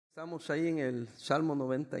Estamos ahí en el Salmo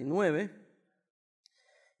 99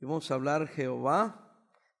 y vamos a hablar Jehová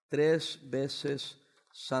 3 veces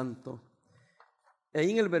santo.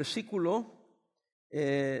 Ahí en el versículo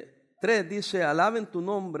 3 dice: alaben tu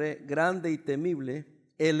nombre grande y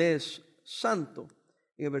temible, Él es santo.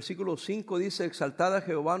 En el versículo 5 dice: exaltad a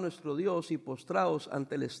Jehová nuestro Dios y postraos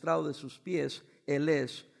ante el estrado de sus pies, Él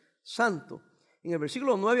es santo. En el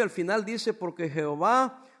versículo 9 al final dice: porque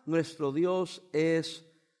Jehová nuestro Dios es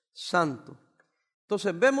santo.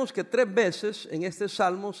 Entonces vemos que 3 veces en este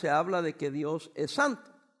salmo se habla de que Dios es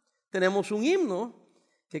santo. Tenemos un himno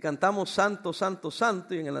que cantamos santo, santo,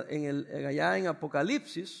 santo, y allá en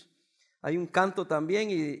Apocalipsis hay un canto también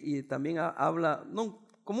y también habla, no,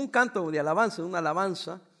 como un canto de alabanza, una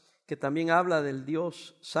alabanza que también habla del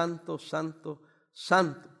Dios santo, santo,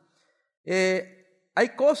 santo. Hay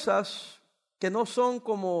cosas que no son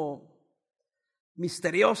como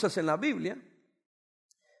misteriosas en la Biblia,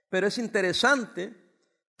 pero es interesante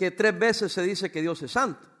que 3 veces se dice que Dios es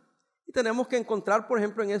santo. Y tenemos que encontrar, por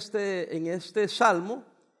ejemplo, en este salmo,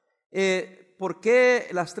 por qué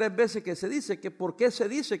las 3 veces que se dice, que por qué se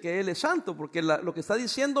dice que Él es santo, porque lo que está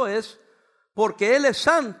diciendo es, porque Él es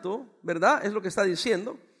santo, ¿verdad? Es lo que está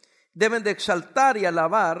diciendo. Deben de exaltar y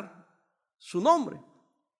alabar su nombre.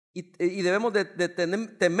 Y debemos de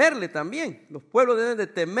temerle también. Los pueblos deben de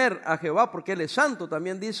temer a Jehová porque Él es santo.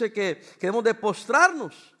 También dice que debemos de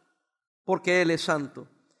postrarnos porque Él es santo.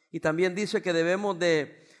 Y también dice que debemos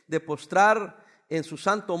de postrar en su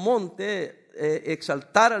santo monte,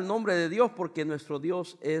 exaltar al nombre de Dios porque nuestro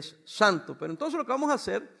Dios es santo. Pero entonces lo que vamos a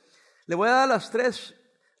hacer, le voy a dar las 3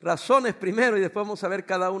 razones primero y después vamos a ver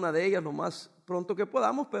cada una de ellas lo más pronto que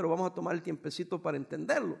podamos, pero vamos a tomar el tiempecito para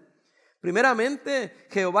entenderlo. Primeramente,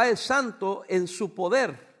 Jehová es santo en su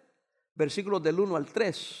poder, versículos del 1 al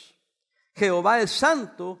 3. Jehová es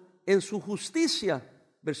santo en su justicia,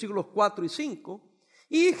 versículos 4 y 5.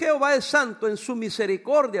 Y Jehová es santo en su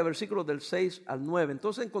misericordia, versículos del 6 al 9.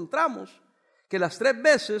 Entonces encontramos que las 3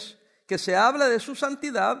 veces que se habla de su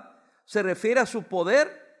santidad se refiere a su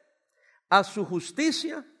poder, a su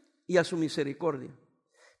justicia y a su misericordia.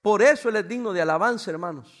 Por eso Él es digno de alabanza,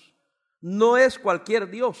 hermanos. No es cualquier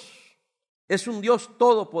Dios. Es un Dios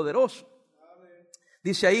todopoderoso.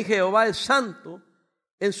 Dice ahí: Jehová es santo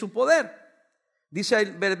en su poder. Dice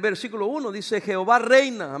el versículo 1, dice: Jehová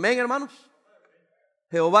reina. Amén, hermanos.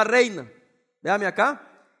 Jehová reina. Véame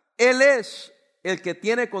acá. Él es el que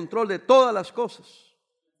tiene control de todas las cosas.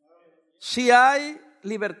 Si hay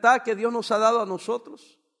libertad que Dios nos ha dado a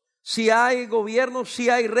nosotros, si hay gobiernos, si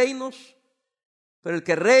hay reinos, pero el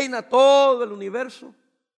que reina todo el universo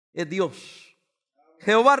es Dios.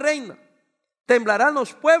 Jehová reina. Temblarán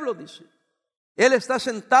los pueblos, dice. Él está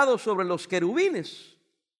sentado sobre los querubines.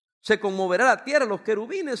 Se conmoverá la tierra. Los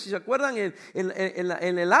querubines, si se acuerdan,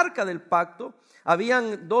 en el arca del pacto,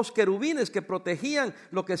 habían 2 querubines que protegían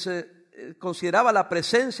lo que se consideraba la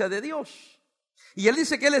presencia de Dios. Y Él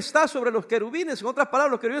dice que Él está sobre los querubines. En otras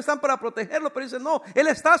palabras, los querubines están para protegerlos, pero dice no, Él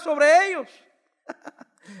está sobre ellos.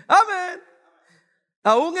 Amén.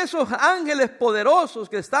 Aún esos ángeles poderosos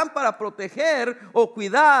que están para proteger o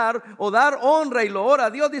cuidar o dar honra y loor a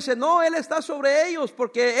Dios, dice no, Él está sobre ellos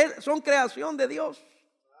porque son creación de Dios.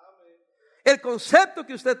 El concepto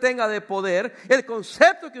que usted tenga de poder, el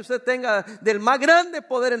concepto que usted tenga del más grande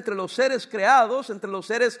poder entre los seres creados, entre los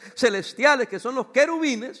seres celestiales que son los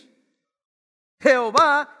querubines,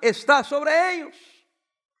 Jehová está sobre ellos.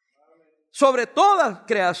 Sobre toda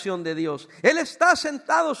creación de Dios. Él está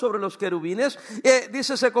sentado sobre los querubines.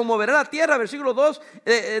 Dice: se conmoverá la tierra, versículo 2.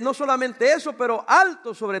 No solamente eso, pero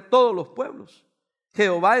alto sobre todos los pueblos.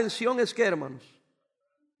 Jehová en Sión es que, hermanos,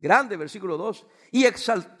 grande, versículo 2. Y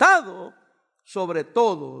exaltado sobre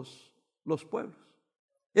todos los pueblos.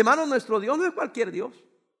 Hermanos, nuestro Dios no es cualquier Dios.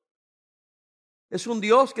 Es un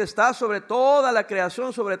Dios que está sobre toda la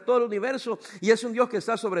creación, sobre todo el universo, y es un Dios que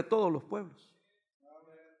está sobre todos los pueblos.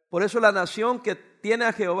 Por eso la nación que tiene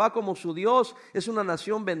a Jehová como su Dios es una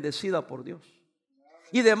nación bendecida por Dios.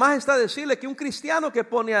 Y además está decirle que un cristiano que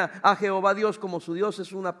pone a Jehová Dios como su Dios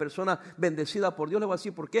es una persona bendecida por Dios. Le voy a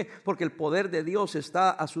decir por qué. Porque el poder de Dios está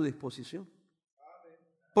a su disposición.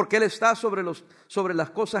 Porque Él está sobre las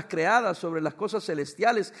cosas creadas, sobre las cosas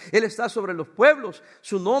celestiales. Él está sobre los pueblos.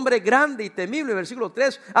 Su nombre grande y temible. Versículo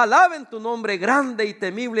 3. Alaben tu nombre grande y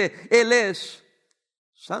temible. Él es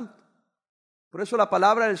santo. Por eso la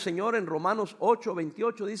palabra del Señor en Romanos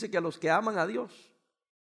 8:28 dice que a los que aman a Dios,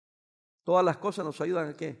 todas las cosas nos ayudan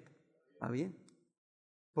 ¿a qué? A bien.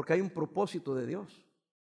 Porque hay un propósito de Dios.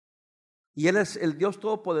 Y Él es el Dios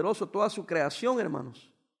todopoderoso. Toda su creación,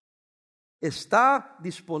 hermanos, está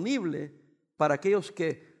disponible para aquellos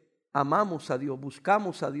que amamos a Dios,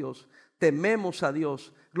 buscamos a Dios, tememos a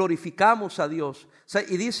Dios, glorificamos a Dios.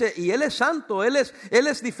 Y dice, y Él es santo, Él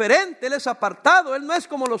es diferente, Él es apartado, Él no es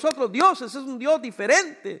como los otros dioses, es un Dios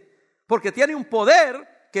diferente, porque tiene un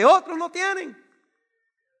poder que otros no tienen.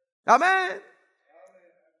 Amén.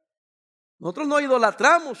 Nosotros no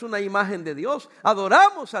idolatramos una imagen de Dios,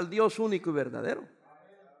 adoramos al Dios único y verdadero.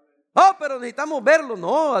 Oh, pero necesitamos verlo.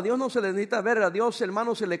 No, a Dios no se le necesita ver, a Dios,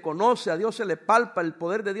 hermano, se le conoce, a Dios se le palpa, el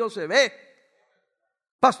poder de Dios se ve.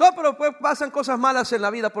 Pastor, pero pues pasan cosas malas en la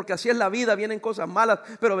vida, porque así es la vida, vienen cosas malas,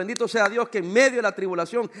 pero bendito sea Dios que en medio de la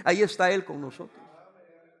tribulación, ahí está Él con nosotros.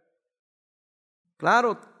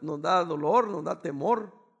 Claro, nos da dolor, nos da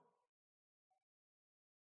temor,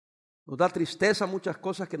 nos da tristeza muchas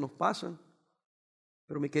cosas que nos pasan,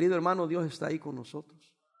 pero mi querido hermano, Dios está ahí con nosotros.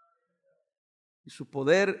 Y su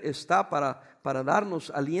poder está para darnos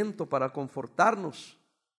aliento, para confortarnos.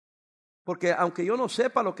 Porque aunque yo no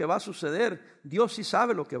sepa lo que va a suceder, Dios sí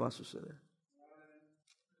sabe lo que va a suceder.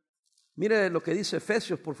 Mire lo que dice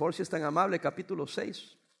Efesios, por favor, si es tan amable, capítulo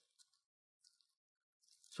 6.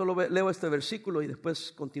 Solo leo este versículo y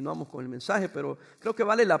después continuamos con el mensaje, pero creo que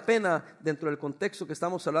vale la pena dentro del contexto que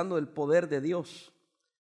estamos hablando del poder de Dios.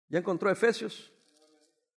 ¿Ya encontró Efesios?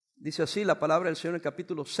 Dice así la palabra del Señor en el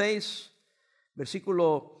capítulo 6.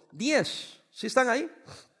 Versículo 10, ¿sí están ahí?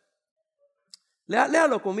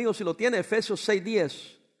 Léalo conmigo si lo tiene, Efesios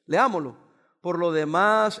 6:10. Leámoslo. Por lo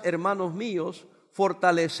demás, hermanos míos,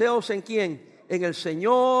 fortaleceos ¿en quién? En el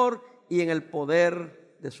Señor y en el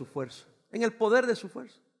poder de su fuerza. En el poder de su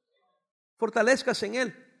fuerza. Fortalezcas en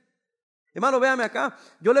Él. Hermano, véame acá.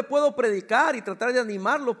 Yo le puedo predicar y tratar de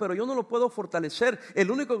animarlo, pero yo no lo puedo fortalecer.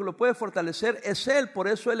 El único que lo puede fortalecer es Él. Por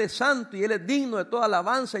eso Él es santo y Él es digno de toda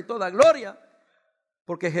alabanza y toda gloria.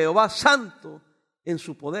 Porque Jehová es santo en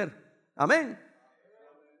su poder. Amén.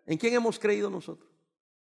 ¿En quién hemos creído nosotros?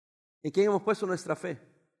 ¿En quién hemos puesto nuestra fe?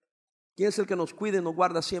 ¿Quién es el que nos cuida y nos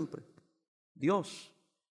guarda siempre? Dios.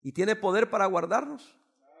 ¿Y tiene poder para guardarnos?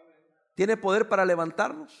 ¿Tiene poder para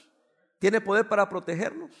levantarnos? ¿Tiene poder para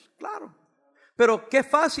protegernos? Claro. Pero qué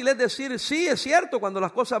fácil es decir, sí, es cierto cuando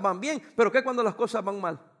las cosas van bien, pero ¿qué cuando las cosas van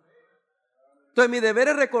mal? Entonces mi deber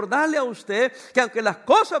es recordarle a usted que aunque las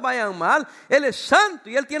cosas vayan mal, Él es santo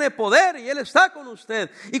y Él tiene poder y Él está con usted.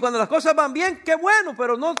 Y cuando las cosas van bien, qué bueno,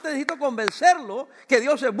 pero no necesito convencerlo que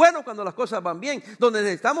Dios es bueno cuando las cosas van bien. Donde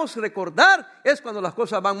necesitamos recordar es cuando las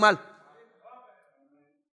cosas van mal.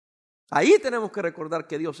 Ahí tenemos que recordar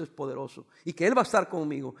que Dios es poderoso y que Él va a estar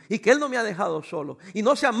conmigo y que Él no me ha dejado solo. Y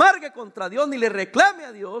no se amargue contra Dios ni le reclame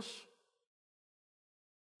a Dios.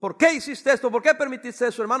 ¿Por qué hiciste esto? ¿Por qué permitiste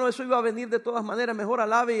eso? Hermano, eso iba a venir de todas maneras. Mejor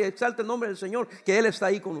alabe y exalte el nombre del Señor, que Él está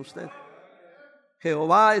ahí con usted.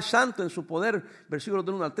 Jehová es santo en su poder, versículos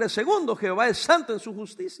del 1 al 3. Segundo, Jehová es santo en su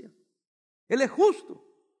justicia. Él es justo.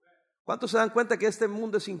 ¿Cuántos se dan cuenta que este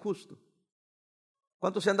mundo es injusto?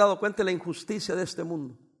 ¿Cuántos se han dado cuenta de la injusticia de este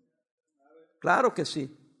mundo? Claro que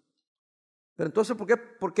sí. Pero entonces,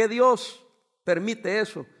 ¿por qué Dios permite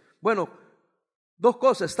eso? Bueno, dos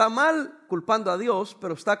cosas, está mal culpando a Dios,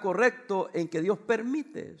 pero está correcto en que Dios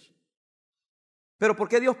permite eso. Pero ¿por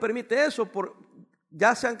qué Dios permite eso?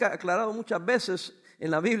 Ya se han aclarado muchas veces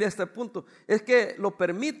en la Biblia este punto. Es que lo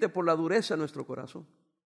permite por la dureza de nuestro corazón.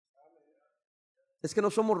 Es que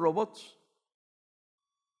no somos robots.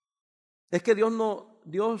 Es que Dios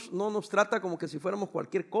no nos trata como que si fuéramos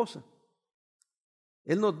cualquier cosa.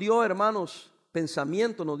 Él nos dio, hermanos,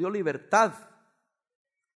 pensamiento, nos dio libertad.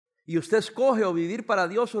 Y usted escoge o vivir para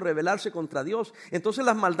Dios o rebelarse contra Dios. Entonces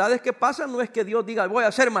las maldades que pasan no es que Dios diga voy a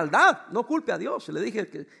hacer maldad. No culpe a Dios. Le dije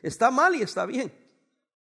que está mal y está bien.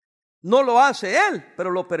 No lo hace Él, pero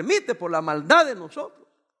lo permite por la maldad de nosotros.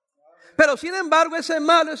 Pero sin embargo ese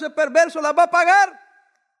malo, ese perverso las va a pagar.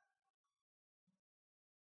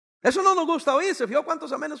 Eso no nos gusta oír. ¿Se fijó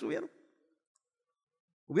cuántos amenes hubieron?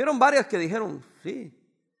 Hubieron varias que dijeron sí,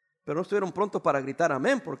 pero no estuvieron prontos para gritar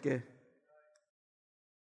amén porque...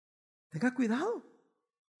 Tenga cuidado.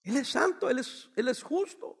 Él es santo, Él es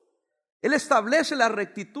justo. Él establece la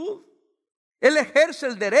rectitud. Él ejerce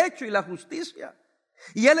el derecho y la justicia.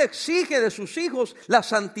 Y Él exige de sus hijos la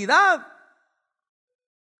santidad.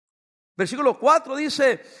 Versículo 4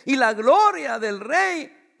 dice, y la gloria del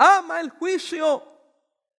rey ama el juicio.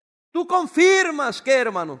 Tú confirmas que,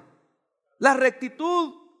 hermano, la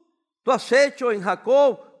rectitud. Tú has hecho en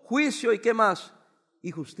Jacob juicio y ¿qué más?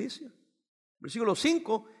 Y justicia. Versículo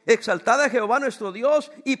 5, exaltad a Jehová nuestro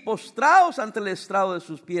Dios y postraos ante el estrado de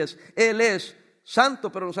sus pies. Él es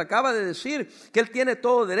santo, pero nos acaba de decir que Él tiene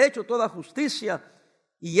todo derecho, toda justicia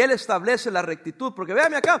y Él establece la rectitud. Porque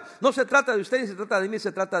véame acá, no se trata de usted ni se trata de mí,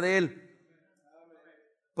 se trata de Él.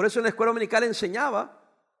 Por eso en la escuela dominical enseñaba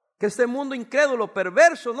Que este mundo incrédulo,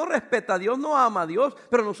 perverso, no respeta a Dios, no ama a Dios,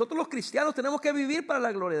 pero nosotros los cristianos tenemos que vivir para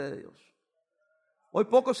la gloria de Dios. Hoy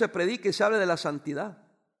poco se predica y se habla de la santidad,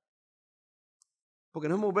 porque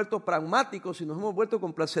nos hemos vuelto pragmáticos y nos hemos vuelto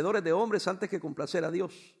complacedores de hombres antes que complacer a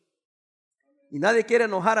Dios. Y nadie quiere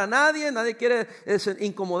enojar a nadie, nadie quiere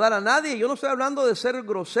incomodar a nadie. Yo no estoy hablando de ser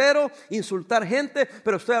grosero, insultar gente,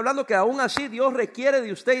 pero estoy hablando que aún así Dios requiere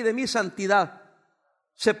de usted y de mí santidad,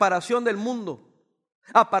 separación del mundo.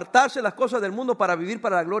 Apartarse de las cosas del mundo para vivir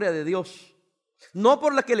para la gloria de Dios. No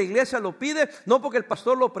por la que la iglesia lo pide, no porque el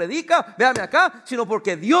pastor lo predica, véame acá, sino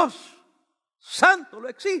porque Dios santo lo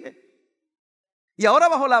exige. Y ahora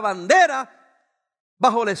bajo la bandera,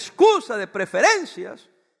 bajo la excusa de preferencias,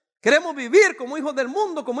 queremos vivir como hijos del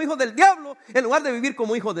mundo, como hijos del diablo, en lugar de vivir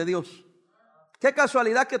como hijos de Dios. Qué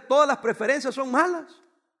casualidad que todas las preferencias son malas.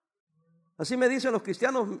 Así me dicen los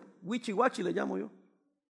cristianos, wichi-wachi le llamo yo.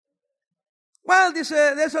 Well,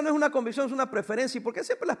 dice, esa no es una convicción, es una preferencia. ¿Y por qué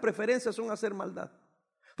siempre las preferencias son hacer maldad?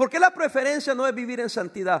 ¿Por qué la preferencia no es vivir en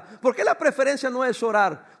santidad? ¿Por qué la preferencia no es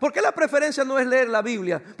orar? ¿Por qué la preferencia no es leer la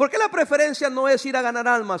Biblia? ¿Por qué la preferencia no es ir a ganar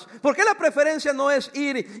almas? ¿Por qué la preferencia no es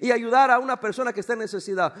ir y ayudar a una persona que está en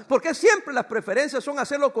necesidad? ¿Por qué siempre las preferencias son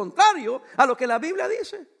hacer lo contrario a lo que la Biblia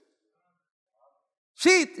dice?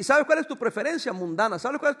 Sí, ¿y sabes cuál es tu preferencia mundana?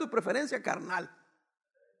 ¿Sabes cuál es tu preferencia carnal?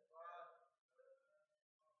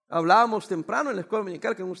 Hablábamos temprano en la escuela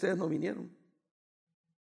dominical, que ustedes no vinieron,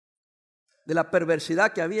 de la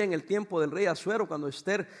perversidad que había en el tiempo del rey Asuero cuando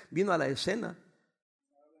Esther vino a la escena.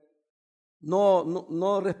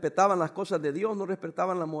 No respetaban las cosas de Dios, no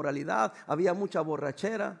respetaban la moralidad, había mucha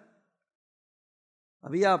borrachera,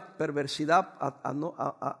 había perversidad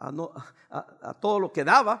a todo lo que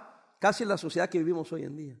daba, casi en la sociedad que vivimos hoy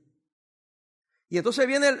en día. Y entonces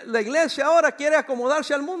viene la iglesia ahora, quiere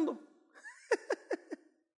acomodarse al mundo.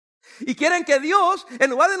 Y quieren que Dios, en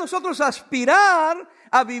lugar de nosotros aspirar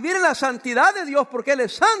a vivir en la santidad de Dios porque Él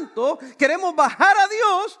es santo, queremos bajar a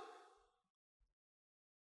Dios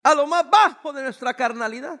a lo más bajo de nuestra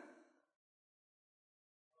carnalidad.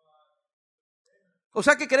 O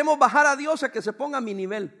sea que queremos bajar a Dios a que se ponga a mi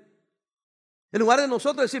nivel. En lugar de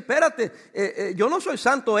nosotros decir, espérate, yo no soy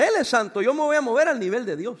santo, Él es santo, yo me voy a mover al nivel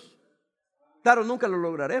de Dios. Claro, nunca lo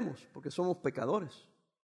lograremos porque somos pecadores.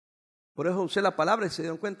 Por eso usé la palabra y se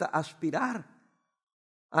dieron cuenta, aspirar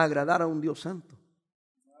a agradar a un Dios santo.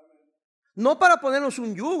 No para ponernos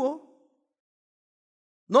un yugo,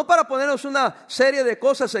 no para ponernos una serie de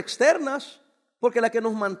cosas externas, porque la que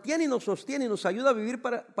nos mantiene y nos sostiene y nos ayuda a vivir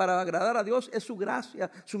para agradar a Dios es su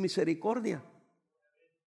gracia, su misericordia.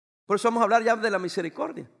 Por eso vamos a hablar ya de la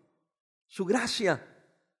misericordia. Su gracia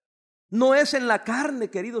no es en la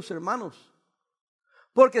carne, queridos hermanos,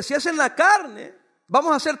 porque si es en la carne,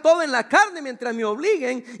 vamos a hacer todo en la carne mientras me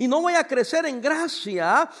obliguen y no voy a crecer en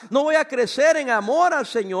gracia, no voy a crecer en amor al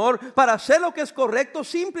Señor para hacer lo que es correcto,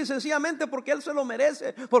 simple y sencillamente porque Él se lo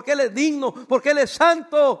merece, porque Él es digno, porque Él es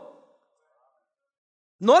santo.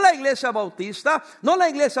 No la iglesia bautista, no la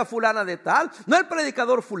iglesia fulana de tal, no el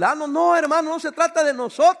predicador fulano, no hermano, no se trata de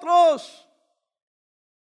nosotros,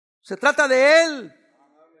 se trata de Él.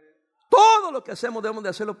 Todo lo que hacemos debemos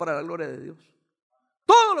de hacerlo para la gloria de Dios.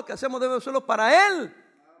 Todo lo que hacemos debemos hacerlo para Él.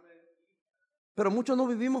 Pero muchos no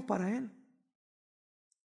vivimos para Él.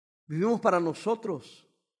 Vivimos para nosotros.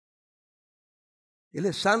 Él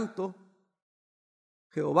es santo.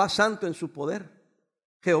 Jehová santo en su poder.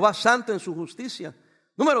 Jehová santo en su justicia.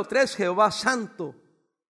 Número 3, Jehová santo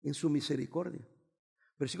en su misericordia.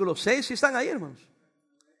 Versículo 6, si están ahí, hermanos.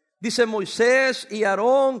 Dice Moisés y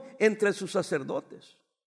Aarón entre sus sacerdotes.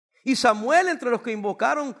 Y Samuel entre los que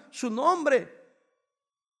invocaron su nombre.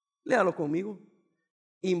 Léalo conmigo.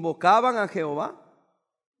 Invocaban a Jehová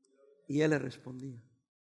y Él les respondía.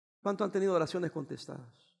 ¿Cuántos han tenido oraciones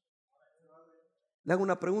contestadas? Le hago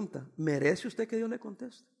una pregunta. ¿Merece usted que Dios le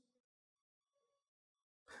conteste?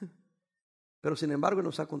 Pero sin embargo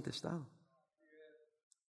nos ha contestado.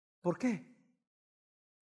 ¿Por qué?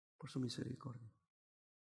 Por su misericordia.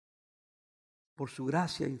 Por su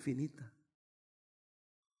gracia infinita.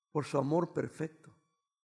 Por su amor perfecto.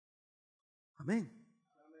 Amén.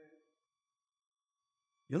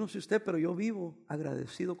 Yo no sé usted, pero yo vivo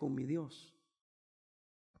agradecido con mi Dios.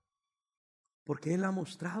 Porque Él ha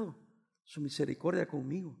mostrado su misericordia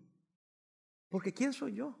conmigo. Porque ¿quién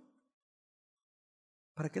soy yo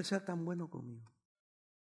para que Él sea tan bueno conmigo?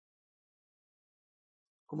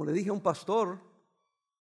 Como le dije a un pastor,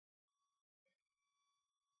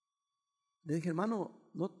 le dije, hermano,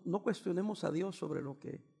 no cuestionemos a Dios sobre lo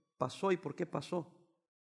que pasó y por qué pasó,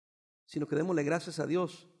 sino que démosle gracias a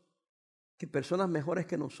Dios que personas mejores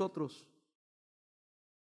que nosotros,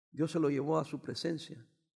 Dios se lo llevó a su presencia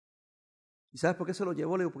 ¿Y sabes por qué se los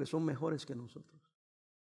llevó? Le digo, porque son mejores que nosotros.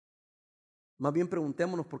 Más bien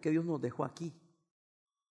preguntémonos por qué Dios nos dejó aquí.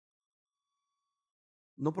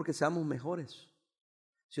 No porque seamos mejores,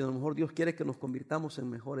 sino a lo mejor Dios quiere que nos convirtamos en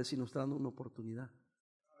mejores y nos está dando una oportunidad.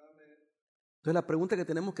 Entonces la pregunta que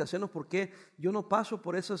tenemos que hacernos, ¿por qué yo no paso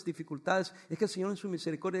por esas dificultades? Es que el Señor en su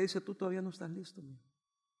misericordia dice, tú todavía no estás listo. Mío.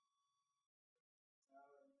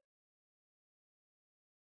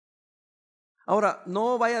 Ahora,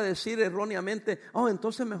 no vaya a decir erróneamente,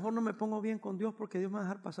 entonces mejor no me pongo bien con Dios porque Dios me va a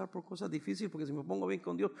dejar pasar por cosas difíciles, porque si me pongo bien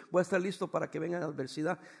con Dios voy a estar listo para que venga la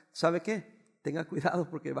adversidad. ¿Sabe qué? Tenga cuidado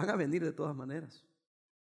porque van a venir de todas maneras.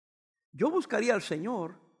 Yo buscaría al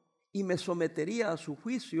Señor y me sometería a su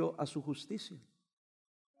juicio, a su justicia,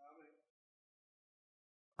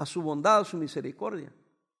 a su bondad, a su misericordia.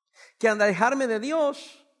 Que alejarme de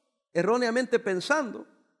Dios erróneamente pensando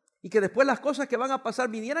y que después las cosas que van a pasar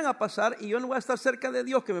vinieran a pasar y yo no voy a estar cerca de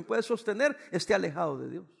Dios que me puede sostener, esté alejado de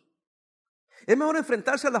Dios. Es mejor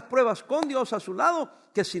enfrentarse a las pruebas con Dios a su lado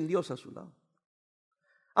que sin Dios a su lado.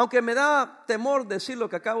 Aunque me da temor decir lo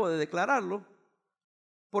que acabo de declararlo,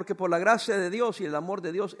 porque por la gracia de Dios y el amor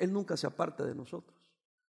de Dios, Él nunca se aparta de nosotros,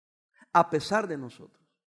 a pesar de nosotros.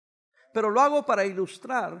 Pero lo hago para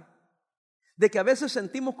ilustrar de que a veces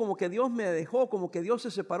sentimos como que Dios me dejó, como que Dios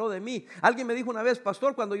se separó de mí. Alguien me dijo una vez,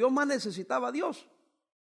 pastor, cuando yo más necesitaba a Dios,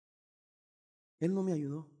 Él no me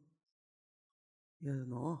ayudó. Y yo,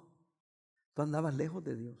 no, tú andabas lejos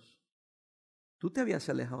de Dios. Tú te habías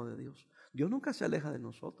alejado de Dios. Dios nunca se aleja de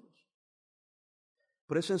nosotros.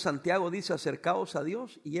 Por eso en Santiago dice, acercaos a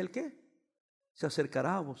Dios. ¿Y Él qué? Se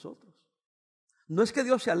acercará a vosotros. No es que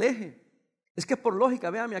Dios se aleje. Es que por lógica,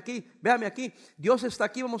 véame aquí. Dios está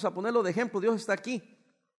aquí, vamos a ponerlo de ejemplo. Dios está aquí.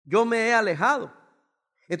 Yo me he alejado.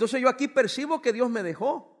 Entonces yo aquí percibo que Dios me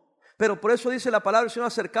dejó. Pero por eso dice la palabra del Señor,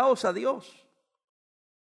 acercaos a Dios.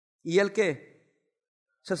 ¿Y Él qué?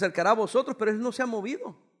 Se acercará a vosotros, pero Él no se ha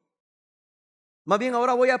movido. Más bien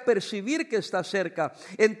ahora voy a percibir que está cerca.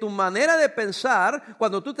 En tu manera de pensar,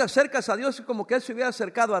 cuando tú te acercas a Dios es como que Él se hubiera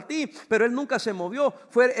acercado a ti, pero Él nunca se movió.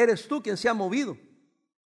 Eres tú quien se ha movido.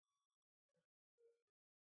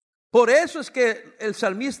 Por eso es que el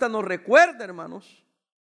salmista nos recuerda, hermanos,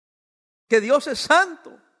 que Dios es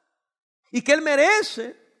santo y que Él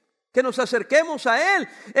merece que nos acerquemos a Él,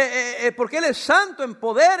 porque Él es santo en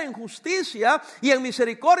poder, en justicia y en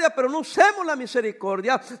misericordia, pero no usemos la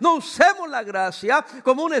misericordia, no usemos la gracia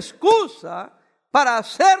como una excusa para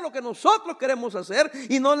hacer lo que nosotros queremos hacer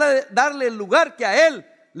y no darle el lugar que a Él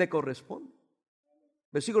le corresponde.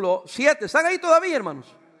 Versículo 7, ¿están ahí todavía,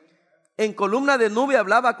 hermanos? En columna de nube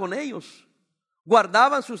hablaba con ellos,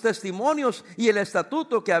 guardaban sus testimonios y el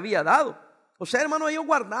estatuto que había dado. O sea, hermano, ellos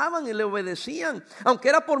guardaban y le obedecían, aunque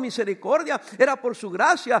era por misericordia, era por su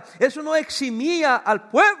gracia. Eso no eximía al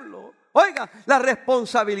pueblo, oiga, la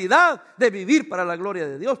responsabilidad de vivir para la gloria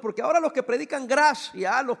de Dios. Porque ahora los que predican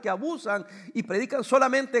gracia, los que abusan y predican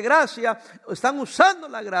solamente gracia, están usando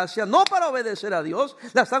la gracia no para obedecer a Dios,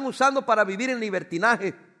 la están usando para vivir en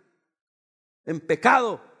libertinaje, en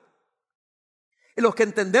pecado. Y los que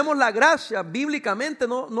entendemos la gracia bíblicamente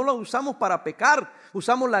no la usamos para pecar,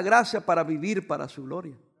 usamos la gracia para vivir para su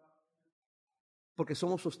gloria. Porque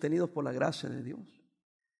somos sostenidos por la gracia de Dios.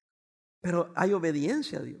 Pero hay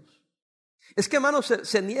obediencia a Dios. Es que, hermano,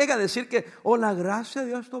 se niega a decir que, la gracia de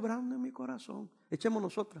Dios está obrando en mi corazón.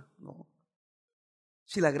 Echémonos otra. No.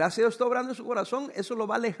 Si la gracia de Dios está obrando en su corazón, eso lo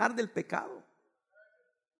va a alejar del pecado.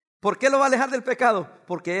 ¿Por qué lo va a alejar del pecado?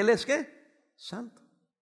 Porque Él es ¿qué? Santo.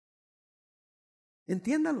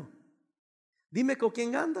 Entiéndalo. Dime con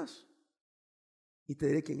quién andas y te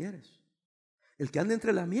diré quién eres. El que anda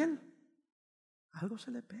entre la miel, algo se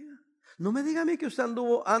le pega. No me diga a mí que usted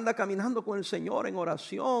anda caminando con el Señor en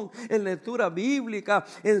oración, en lectura bíblica,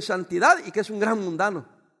 en santidad y que es un gran mundano.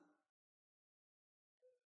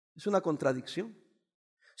 Es una contradicción.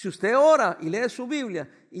 Si usted ora y lee su Biblia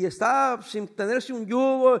y está sin tenerse un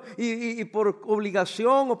yugo y por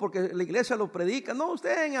obligación o porque la iglesia lo predica, no,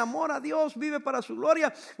 usted en amor a Dios vive para su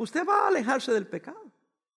gloria, usted va a alejarse del pecado.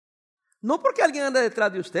 No porque alguien anda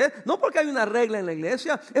detrás de usted, no porque hay una regla en la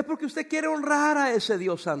iglesia, es porque usted quiere honrar a ese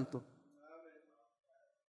Dios santo.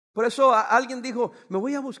 Por eso alguien dijo, me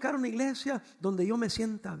voy a buscar una iglesia donde yo me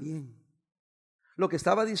sienta bien. Lo que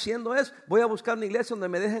estaba diciendo es, voy a buscar una iglesia donde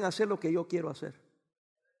me dejen hacer lo que yo quiero hacer.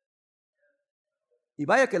 Y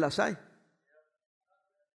vaya que las hay.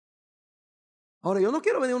 Ahora, yo no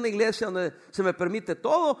quiero venir a una iglesia donde se me permite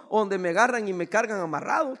todo, o donde me agarran y me cargan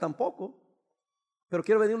amarrado, tampoco. Pero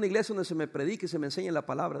quiero venir a una iglesia donde se me predique y se me enseñe la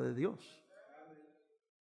palabra de Dios.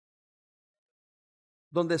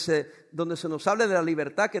 Donde se nos hable de la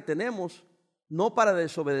libertad que tenemos No para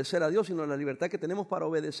desobedecer a Dios, sino la libertad que tenemos para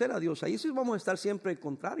obedecer a Dios. Ahí sí vamos a estar siempre en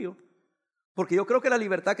contrario. Porque yo creo que la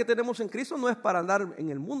libertad que tenemos en Cristo no es para andar en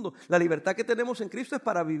el mundo. La libertad que tenemos en Cristo es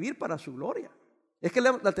para vivir para su gloria. Es que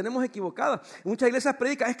la tenemos equivocada. Muchas iglesias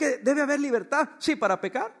predican, es que debe haber libertad, sí, para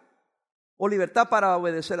pecar o libertad para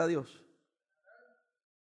obedecer a Dios.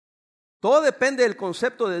 Todo depende del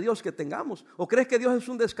concepto de Dios que tengamos. ¿O crees que Dios es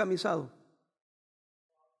un descamisado?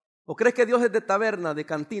 ¿O crees que Dios es de taberna, de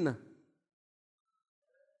cantina?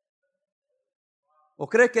 ¿O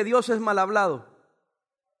crees que Dios es mal hablado?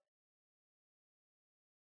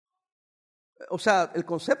 O sea, el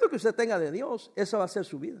concepto que usted tenga de Dios, esa va a ser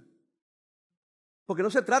su vida. Porque no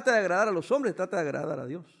se trata de agradar a los hombres, se trata de agradar a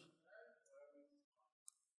Dios.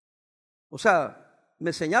 O sea,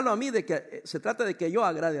 me señalo a mí de que se trata de que yo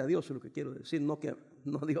agrade a Dios, es lo que quiero decir, no que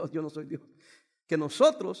no Dios, yo no soy Dios. Que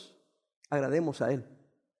nosotros agrademos a Él.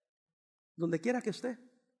 Donde quiera que esté.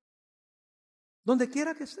 Donde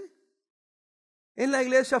quiera que esté. En la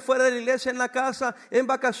iglesia, fuera de la iglesia, en la casa, en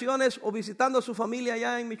vacaciones o visitando a su familia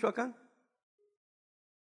allá en Michoacán.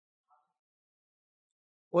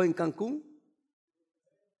 O en Cancún.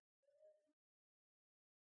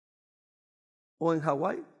 O en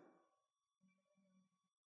Hawái.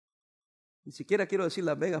 Ni siquiera quiero decir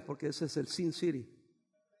Las Vegas porque ese es el Sin City.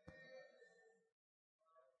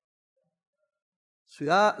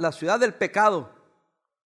 La ciudad del pecado.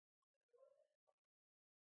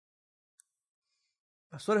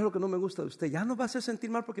 Pastor, es lo que no me gusta de usted. Ya nos va a hacer sentir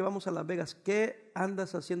mal porque vamos a Las Vegas. ¿Qué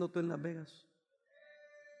andas haciendo tú en Las Vegas?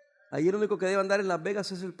 Ahí el único que debe andar en Las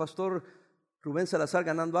Vegas es el pastor Rubén Salazar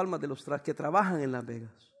ganando almas de los que trabajan en Las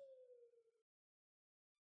Vegas.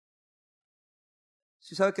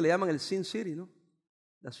 Sí sabe que le llaman el Sin City, ¿no?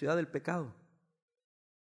 La ciudad del pecado.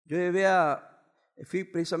 Yo fui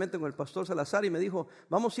precisamente con el pastor Salazar y me dijo,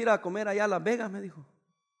 vamos a ir a comer allá a Las Vegas, me dijo.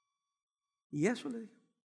 Y eso le dije.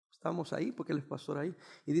 Estamos ahí porque él es pastor ahí.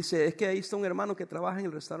 Y dice, es que ahí está un hermano que trabaja en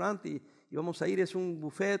el restaurante y vamos a ir, es un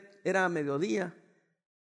buffet, era a mediodía.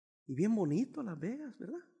 Y bien bonito Las Vegas,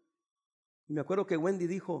 ¿verdad? Y me acuerdo que Wendy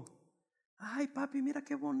dijo, ay papi, mira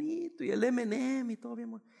qué bonito. Y el M&M y todo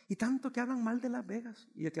bien bonito. Y tanto que hablan mal de Las Vegas.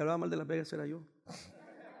 Y el que hablaba mal de Las Vegas era yo.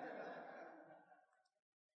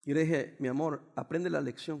 Y le dije, mi amor, aprende la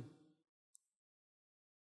lección.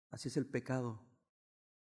 Así es el pecado.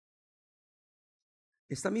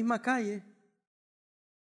 Esta misma calle,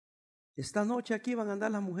 esta noche aquí van a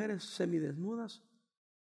andar las mujeres semidesnudas.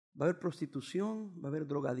 Va a haber prostitución, va a haber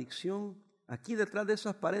drogadicción. Aquí detrás de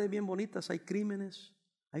esas paredes bien bonitas hay crímenes,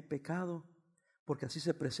 hay pecado. Porque así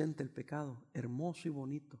se presenta el pecado, hermoso y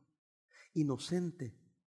bonito, inocente,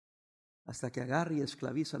 hasta que agarra y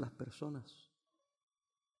esclaviza a las personas.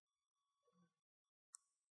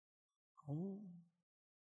 Oh.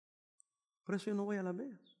 Por eso yo no voy a Las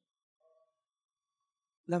Vegas.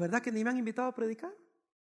 La verdad que ni me han invitado a predicar,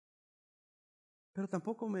 pero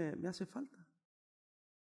tampoco me hace falta.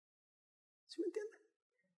 ¿Sí me entiende?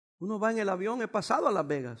 Uno va en el avión, he pasado a Las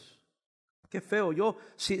Vegas. Qué feo.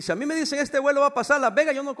 Si a mí me dicen este vuelo va a pasar a Las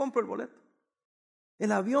Vegas, yo no compro el boleto.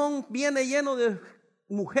 El avión viene lleno de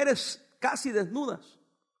mujeres casi desnudas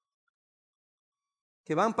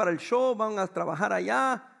que van para el show, van a trabajar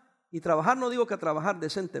allá. Y trabajar no digo que a trabajar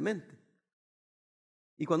decentemente.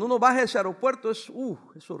 Y cuando uno baja de ese aeropuerto es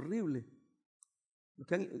horrible.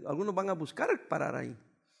 Algunos van a buscar parar ahí.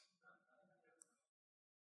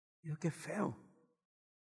 Digo, qué feo.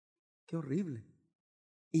 Qué horrible.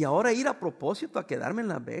 Y ahora ir a propósito a quedarme en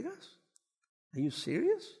Las Vegas. Are you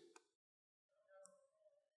serious?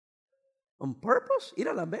 On purpose, ir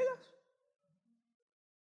a Las Vegas.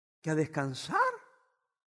 Que a descansar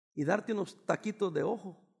y darte unos taquitos de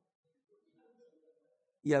ojo.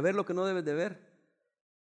 Y a ver lo que no debes de ver.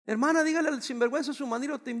 Hermana, dígale al sinvergüenza a su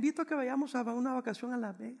marido, te invito a que vayamos a una vacación a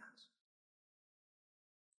Las Vegas.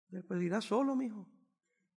 Después irá solo, mijo.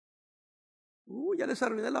 Ya les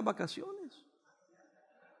arruiné las vacaciones.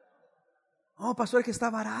 Oh, pastor, es que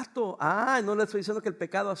está barato. No le estoy diciendo que el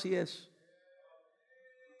pecado así es.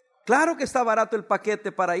 Claro que está barato el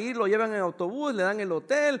paquete para ir, lo llevan en autobús, le dan el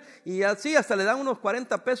hotel y así hasta le dan unos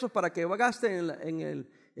 40 pesos para que gaste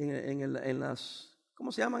en las...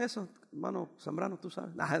 ¿Cómo se llaman esos? Hermano Zambrano, tú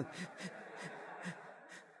sabes.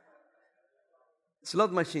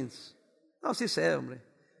 Slot machines. No, sí sé, hombre.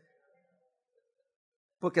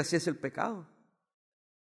 Porque así es el pecado.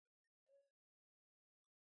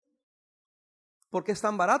 ¿Por qué es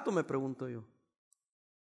tan barato? Me pregunto yo.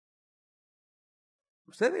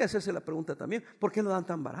 Usted debe hacerse la pregunta también. ¿Por qué lo dan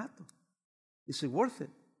tan barato? Is it worth it?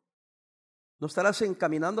 ¿No estarás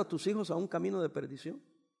encaminando a tus hijos a un camino de perdición?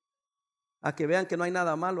 A que vean que no hay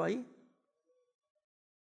nada malo ahí.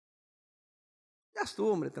 Ya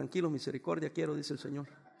estuvo, hombre, tranquilo, misericordia quiero, dice el Señor.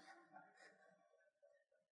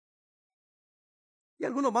 Y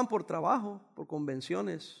algunos van por trabajo, por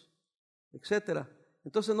convenciones, etcétera.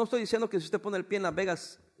 Entonces no estoy diciendo que si usted pone el pie en Las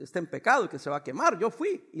Vegas esté en pecado y que se va a quemar. Yo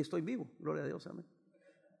fui y estoy vivo, gloria a Dios, amén.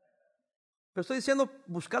 Pero estoy diciendo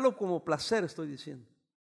buscarlo como placer, estoy diciendo.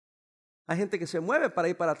 Hay gente que se mueve para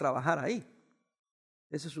ir para trabajar ahí.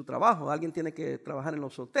 Ese es su trabajo. Alguien tiene que trabajar en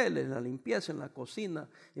los hoteles, en la limpieza, en la cocina,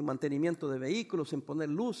 en mantenimiento de vehículos, en poner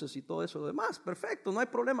luces y todo eso lo demás. Perfecto, no hay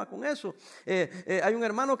problema con eso. Hay un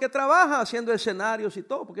hermano que trabaja haciendo escenarios y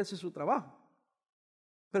todo, porque ese es su trabajo.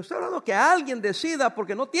 Pero estoy hablando que alguien decida,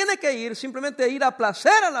 porque no tiene que ir, simplemente ir a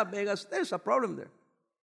placer a Las Vegas. There's a problem there.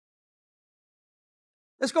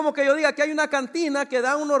 Es como que yo diga que hay una cantina que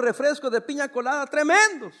da unos refrescos de piña colada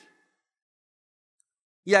tremendos.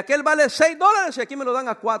 Y aquel vale $6 y aquí me lo dan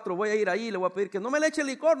a 4. Voy a ir ahí y le voy a pedir que no me le eche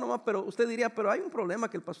licor nomás, pero usted diría, pero hay un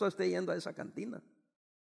problema que el pastor esté yendo a esa cantina.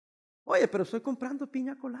 Oye, pero estoy comprando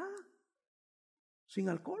piña colada sin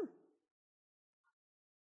alcohol.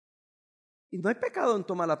 Y no hay pecado en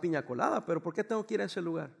tomar la piña colada, pero ¿por qué tengo que ir a ese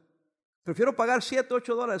lugar? Prefiero pagar $7,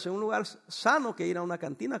 $8 en un lugar sano que ir a una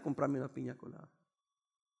cantina a comprarme una piña colada.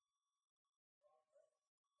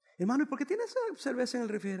 Hermano, ¿y por qué tiene esa cerveza en el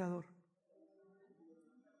refrigerador?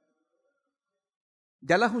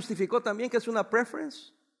 ¿Ya la justificó también que es una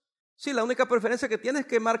preference? Sí, la única preferencia que tiene es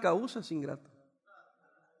qué marca usas, ingrato.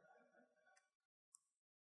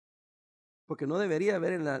 Porque no debería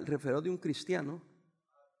haber en el refrigerador de un cristiano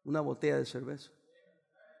una botella de cerveza.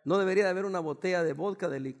 No debería haber una botella de vodka,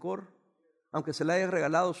 de licor, aunque se la haya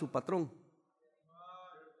regalado su patrón.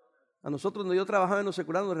 A nosotros, cuando yo trabajaba en los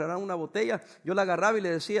seculares, nos regalaban una botella. Yo la agarraba y le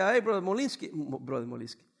decía, hey, Brother Molinsky,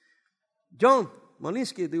 John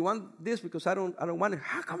Molinsky, do you want this? Because I don't want it.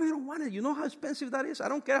 How come you don't want it? You know how expensive that is? I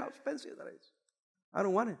don't care how expensive that is. I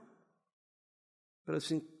don't want it. Pero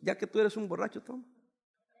ya que tú eres un borracho, toma.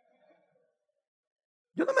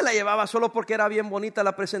 Yo no me la llevaba solo porque era bien bonita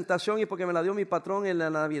la presentación y porque me la dio mi patrón en la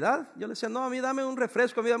Navidad. Yo le decía, no, a mí dame un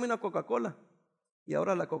refresco, a mí dame una Coca-Cola. Y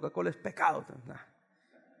ahora la Coca-Cola es pecado.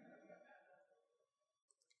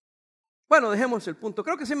 Bueno, dejemos el punto.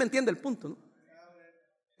 Creo que sí me entiende el punto, ¿no?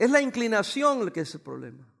 Es la inclinación el que es el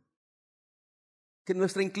problema. Que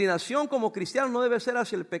nuestra inclinación como cristianos no debe ser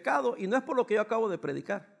hacia el pecado, y no es por lo que yo acabo de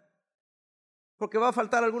predicar. Porque va a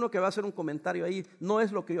faltar alguno que va a hacer un comentario ahí. No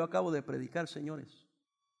es lo que yo acabo de predicar, señores.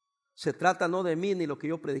 Se trata no de mí ni lo que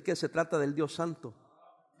yo prediqué, se trata del Dios Santo.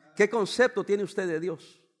 ¿Qué concepto tiene usted de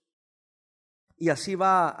Dios? Y así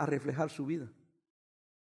va a reflejar su vida.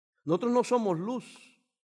 Nosotros no somos luz,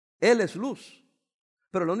 Él es luz.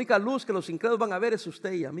 Pero la única luz que los incrédulos van a ver es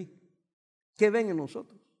usted y a mí. ¿Qué ven en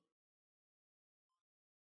nosotros?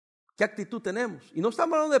 ¿Qué actitud tenemos? Y no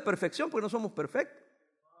estamos hablando de perfección porque no somos perfectos.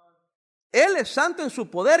 Él es santo en su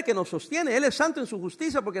poder que nos sostiene. Él es santo en su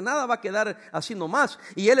justicia porque nada va a quedar así nomás.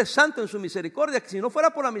 Y Él es santo en su misericordia, que si no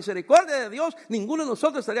fuera por la misericordia de Dios, ninguno de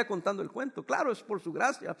nosotros estaría contando el cuento. Claro, es por su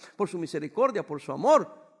gracia, por su misericordia, por su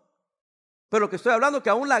amor. Pero lo que estoy hablando es que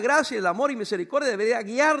aún la gracia, el amor y misericordia debería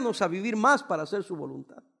guiarnos a vivir más para hacer su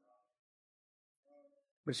voluntad.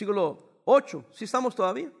 Versículo 8, ¿sí estamos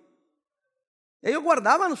todavía? Ellos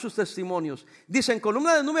guardaban sus testimonios. Dice, en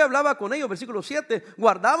columna de nube hablaba con ellos, versículo 7,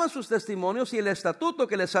 guardaban sus testimonios y el estatuto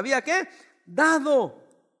que les había, ¿qué? Dado.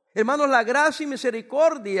 Hermanos, la gracia y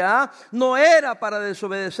misericordia no era para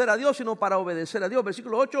desobedecer a Dios, sino para obedecer a Dios.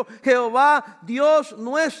 Versículo 8, Jehová, Dios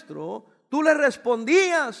nuestro, tú le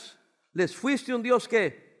respondías, les fuiste un Dios,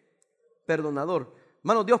 ¿qué? Perdonador.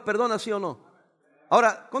 Hermanos, ¿Dios perdona, sí o no?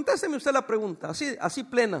 Ahora, contésteme usted la pregunta, así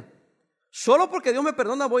plena. ¿Solo porque Dios me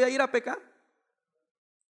perdona voy a ir a pecar?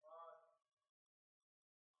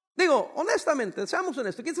 Digo, honestamente, seamos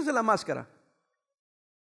honestos, quítese la máscara.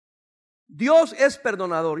 Dios es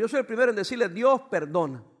perdonador. Yo soy el primero en decirle, Dios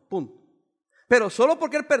perdona, punto. Pero solo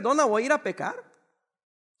porque Él perdona voy a ir a pecar.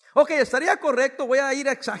 Ok, estaría correcto, voy a ir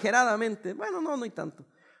exageradamente. Bueno, no hay tanto.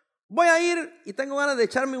 Voy a ir y tengo ganas de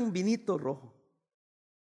echarme un vinito rojo.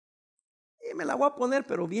 Y me la voy a poner,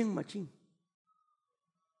 pero bien machín.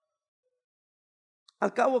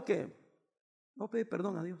 Al cabo que voy a pedir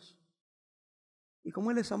perdón a Dios. Y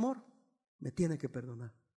como Él es amor, me tiene que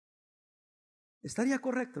perdonar. ¿Estaría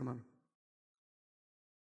correcto, hermano?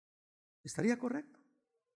 ¿Estaría correcto?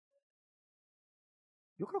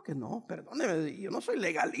 Yo creo que no, perdóneme, yo no soy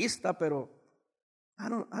legalista, pero I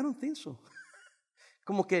don't think so.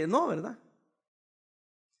 Como que no, ¿verdad?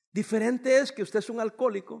 Diferente es que usted es un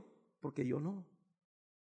alcohólico, porque yo no.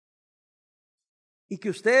 Y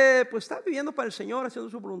que usted pues está viviendo para el Señor, haciendo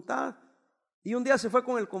su voluntad. Y un día se fue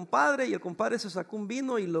con el compadre y el compadre se sacó un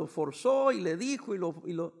vino y lo forzó y le dijo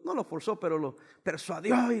no lo forzó, pero lo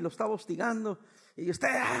persuadió y lo estaba hostigando. Y usted,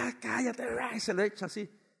 cállate, y se le echa así.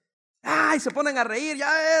 Y se ponen a reír,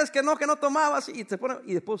 ya es que no tomabas. Y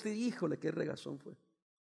después, híjole, qué regazón fue.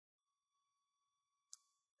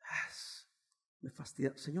 Me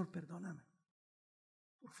fastidia. Señor, perdóname.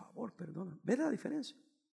 Por favor, perdóname. ¿Ves la diferencia?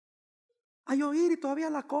 Yo ir y todavía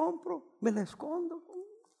la compro, me la escondo.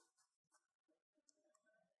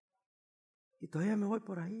 Y todavía me voy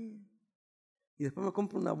por ahí. Y después me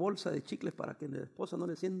compro una bolsa de chicles para que la esposa no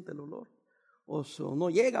le siente el olor. O no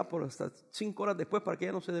llega por hasta 5 horas después para que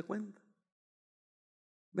ella no se dé cuenta.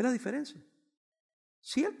 ¿Ve la diferencia?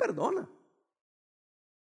 Sí, Él perdona,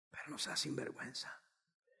 pero no sea sinvergüenza.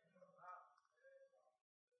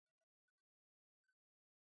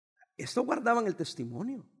 Estos guardaban el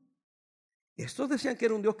testimonio. Estos decían que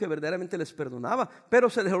era un Dios que verdaderamente les perdonaba, pero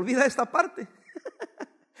se les olvida esta parte.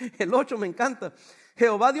 El 8 me encanta.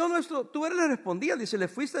 Jehová Dios nuestro, tú eres, le respondía, dice, le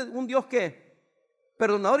fuiste un Dios que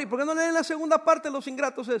perdonador. ¿Y por qué no leen la segunda parte los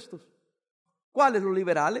ingratos estos? ¿Cuáles? Los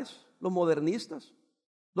liberales, los modernistas,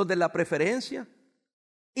 los de la preferencia.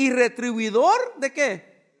 ¿Y retribuidor de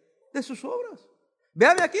qué? De sus obras.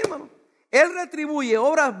 Véame aquí, hermano. Él retribuye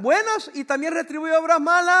obras buenas y también retribuye obras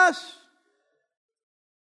malas.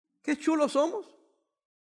 Qué chulos somos.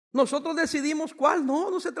 Nosotros decidimos cuál.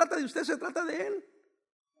 No se trata de usted, se trata de Él.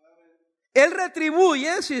 Él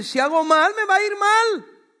retribuye. Si hago mal, me va a ir mal.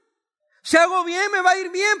 Si hago bien, me va a ir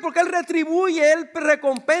bien, porque Él retribuye, Él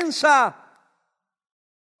recompensa.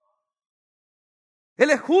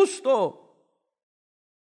 Él es justo.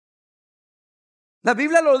 La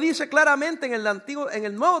Biblia lo dice claramente en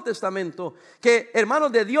el Nuevo Testamento, que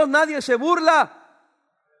hermanos de Dios nadie se burla.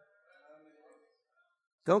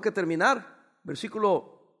 Tengo que terminar.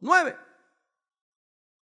 Versículo 9.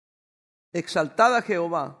 Exaltad a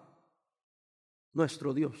Jehová,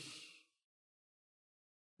 nuestro Dios.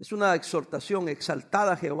 Es una exhortación,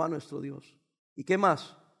 exaltad a Jehová nuestro Dios. ¿Y qué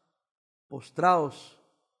más? Postraos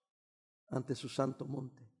ante su santo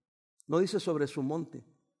monte. No dice sobre su monte,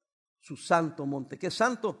 su santo monte. ¿Qué es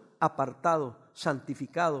santo? Apartado,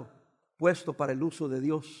 santificado, puesto para el uso de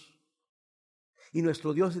Dios. Y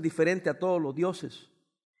nuestro Dios es diferente a todos los dioses.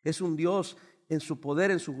 Es un Dios en su poder,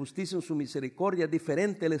 en su justicia, en su misericordia, es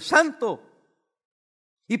diferente. Él es santo.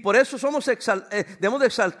 Y por eso debemos de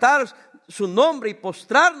exaltar su nombre y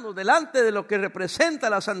postrarnos delante de lo que representa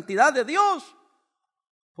la santidad de Dios.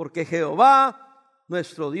 Porque Jehová,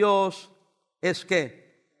 nuestro Dios, es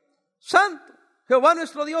 ¿qué? Santo. Jehová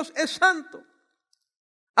nuestro Dios es santo.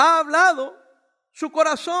 Ha hablado su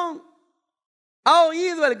corazón. Ha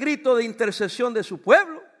oído el grito de intercesión de su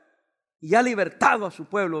pueblo. Y ha libertado a su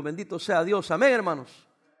pueblo. Bendito sea Dios. Amén, hermanos.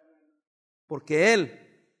 Porque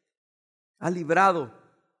Él ha librado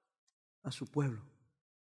a su pueblo.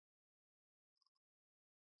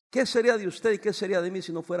 ¿Qué sería de usted y qué sería de mí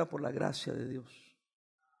si no fuera por la gracia de Dios?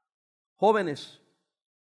 Jóvenes,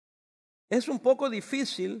 es un poco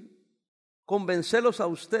difícil convencerlos a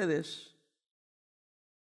ustedes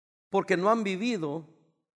porque no han vivido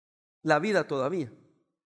la vida todavía.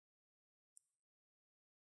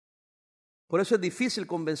 Por eso es difícil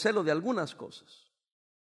convencerlos de algunas cosas.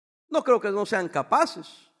 No creo que no sean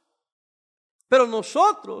capaces, pero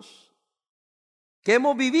nosotros que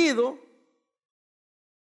hemos vivido,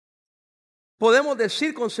 podemos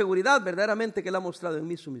decir con seguridad verdaderamente que Él ha mostrado en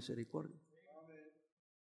mí su misericordia.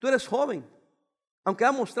 Tú eres joven, aunque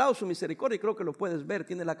ha mostrado su misericordia, y creo que lo puedes ver,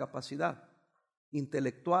 tiene la capacidad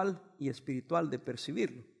intelectual y espiritual de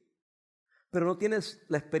percibirlo. Pero no tienes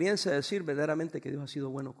la experiencia de decir verdaderamente que Dios ha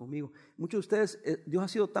sido bueno conmigo. Muchos de ustedes, Dios ha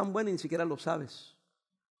sido tan bueno y ni siquiera lo sabes.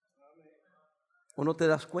 O no te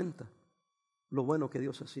das cuenta lo bueno que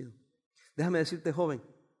Dios ha sido. Déjame decirte, joven,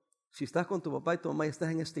 si estás con tu papá y tu mamá y estás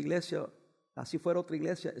en esta iglesia, así fuera otra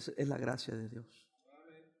iglesia, es la gracia de Dios.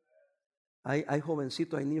 Hay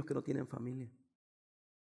jovencitos, hay niños que no tienen familia.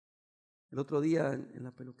 El otro día en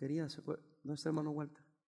la peluquería, ¿no está hermano Walter?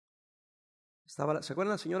 ¿Se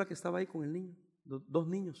acuerdan la señora que estaba ahí con el niño? 2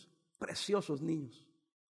 niños, preciosos niños,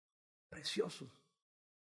 preciosos.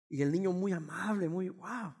 Y el niño muy amable, muy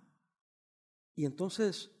wow. Y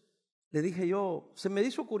entonces le dije yo, se me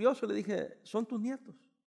hizo curioso, le dije, ¿son tus nietos?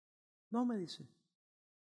 No, me dice,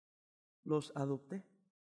 los adopté.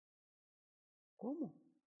 ¿Cómo?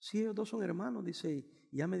 Sí, ellos 2 son hermanos, dice,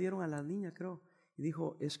 y ya me dieron a la niña, creo. Y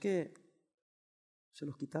dijo, es que se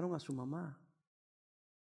los quitaron a su mamá.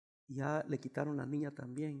 Y ya le quitaron a la niña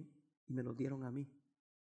también y me los dieron a mí.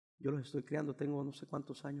 Yo los estoy criando, tengo no sé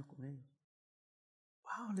cuántos años con ellos.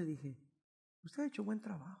 Wow, le dije, usted ha hecho buen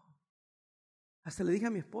trabajo. Hasta le dije a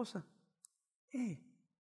mi esposa,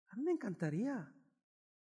 A mí me encantaría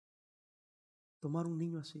tomar un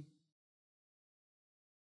niño así.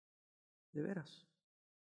 De veras.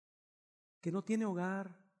 Que no tiene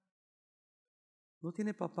hogar, no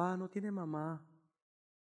tiene papá, no tiene mamá.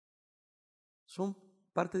 Son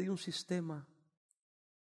parte de un sistema.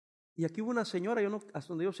 Y aquí hubo una señora, hasta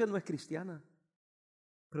donde yo sé, no es cristiana,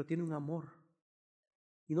 pero tiene un amor.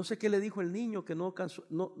 Y no sé qué le dijo el niño, que no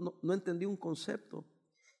entendió un concepto.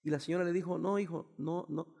 Y la señora le dijo, no, hijo, no,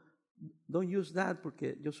 don't use that,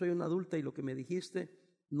 porque yo soy una adulta y lo que me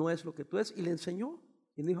dijiste no es lo que tú es. Y le enseñó.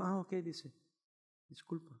 Y le dijo, ok, dice,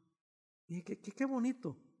 disculpa. Y dije, qué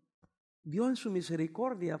bonito. Dios en su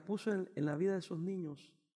misericordia puso en la vida de esos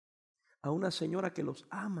niños a una señora que los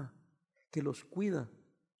ama, que los cuida.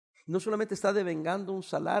 Y no solamente está devengando un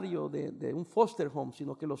salario de un foster home,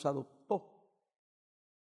 sino que los adoptó.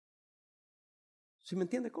 ¿Sí me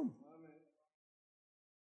entiende cómo?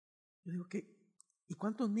 Yo digo, ¿y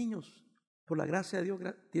cuántos niños, por la gracia de Dios,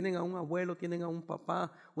 tienen a un abuelo, tienen a un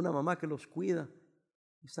papá, una mamá que los cuida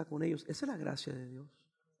y está con ellos? Esa es la gracia de Dios.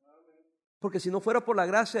 Porque si no fuera por la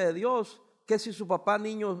gracia de Dios, ¿qué si su papá,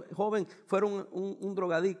 niño, joven, fuera un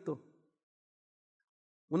drogadicto?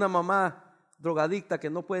 Una mamá drogadicta que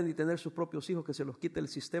no puede ni tener sus propios hijos, que se los quite el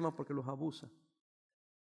sistema porque los abusa.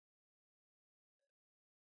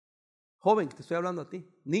 Joven, te estoy hablando a ti.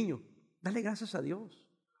 Niño, dale gracias a Dios.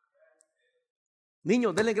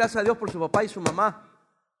 Niños, denle gracias a Dios por su papá y su mamá.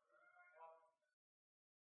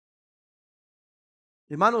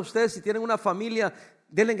 Hermanos, ustedes si tienen una familia,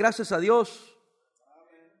 denle gracias a Dios.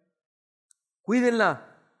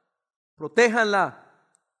 Cuídenla, protéjanla.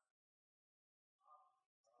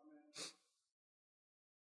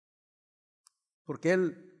 Porque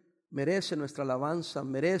Él merece nuestra alabanza,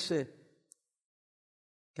 merece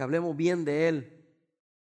que hablemos bien de Él.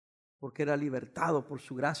 Porque era libertado por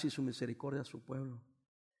su gracia y su misericordia a su pueblo.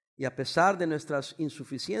 Y a pesar de nuestras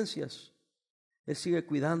insuficiencias, Él sigue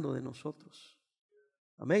cuidando de nosotros.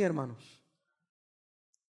 Amén, hermanos.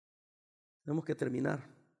 Tenemos que terminar.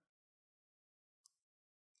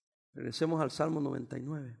 Regresemos al Salmo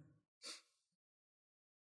 99.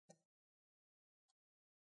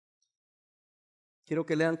 Quiero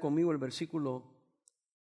que lean conmigo el versículo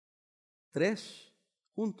 3.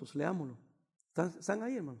 Juntos, leámoslo. ¿Están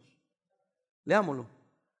ahí, hermanos? Leámoslo.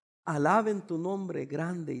 Alaben tu nombre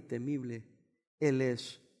grande y temible. Él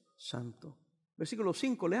es santo. Versículo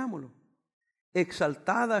 5, leámoslo.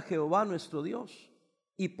 Exaltad a Jehová nuestro Dios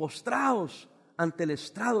y postraos ante el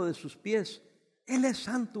estrado de sus pies. Él es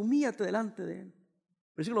santo, humíllate delante de Él.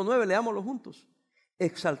 Versículo 9, leámoslo juntos.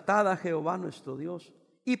 Exaltad a Jehová nuestro Dios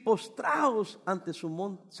y postraos ante su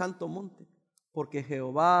santo monte, porque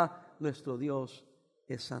Jehová nuestro Dios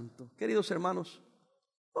es santo. Queridos hermanos,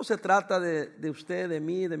 no se trata de usted, de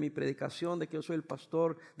mí, de mi predicación, de que yo soy el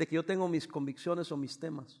pastor, de que yo tengo mis convicciones o mis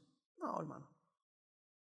temas. No, hermano.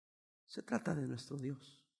 Se trata de nuestro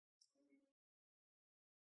Dios.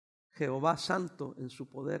 Jehová santo en su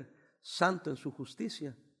poder, santo en su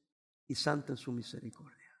justicia y santo en su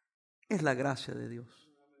misericordia. Es la gracia de Dios.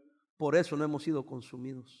 Por eso no hemos sido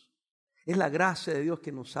consumidos. Es la gracia de Dios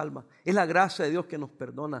que nos salva. Es la gracia de Dios que nos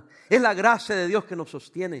perdona. Es la gracia de Dios que nos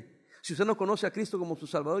sostiene. Si usted no conoce a Cristo como su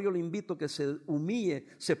Salvador, yo le invito a que se humille,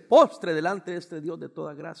 se postre delante de este Dios de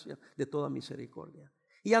toda gracia, de toda misericordia.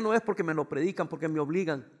 Y ya no es porque me lo predican, porque me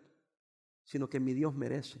obligan, sino que mi Dios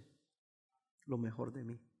merece lo mejor de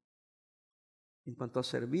mí. En cuanto a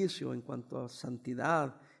servicio, en cuanto a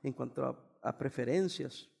santidad, en cuanto a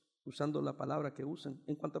preferencias, usando la palabra que usan,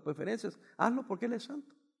 en cuanto a preferencias, hazlo porque Él es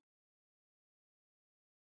santo.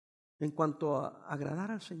 En cuanto a agradar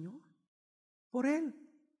al Señor, por Él.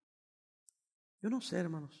 Yo no sé,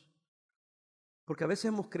 hermanos, porque a veces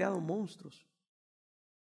hemos creado monstruos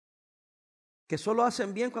que solo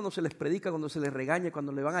hacen bien cuando se les predica, cuando se les regaña,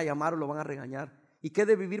 cuando le van a llamar o lo van a regañar. Y que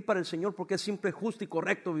de vivir para el Señor porque es simple, justo y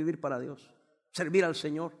correcto vivir para Dios. Servir al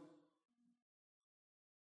Señor.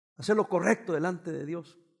 Hacer lo correcto delante de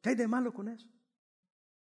Dios. ¿Qué hay de malo con eso?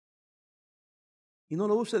 Y no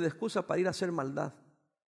lo use de excusa para ir a hacer maldad.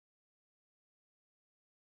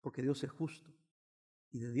 Porque Dios es justo.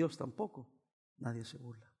 Y de Dios tampoco nadie se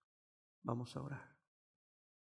burla. Vamos a orar.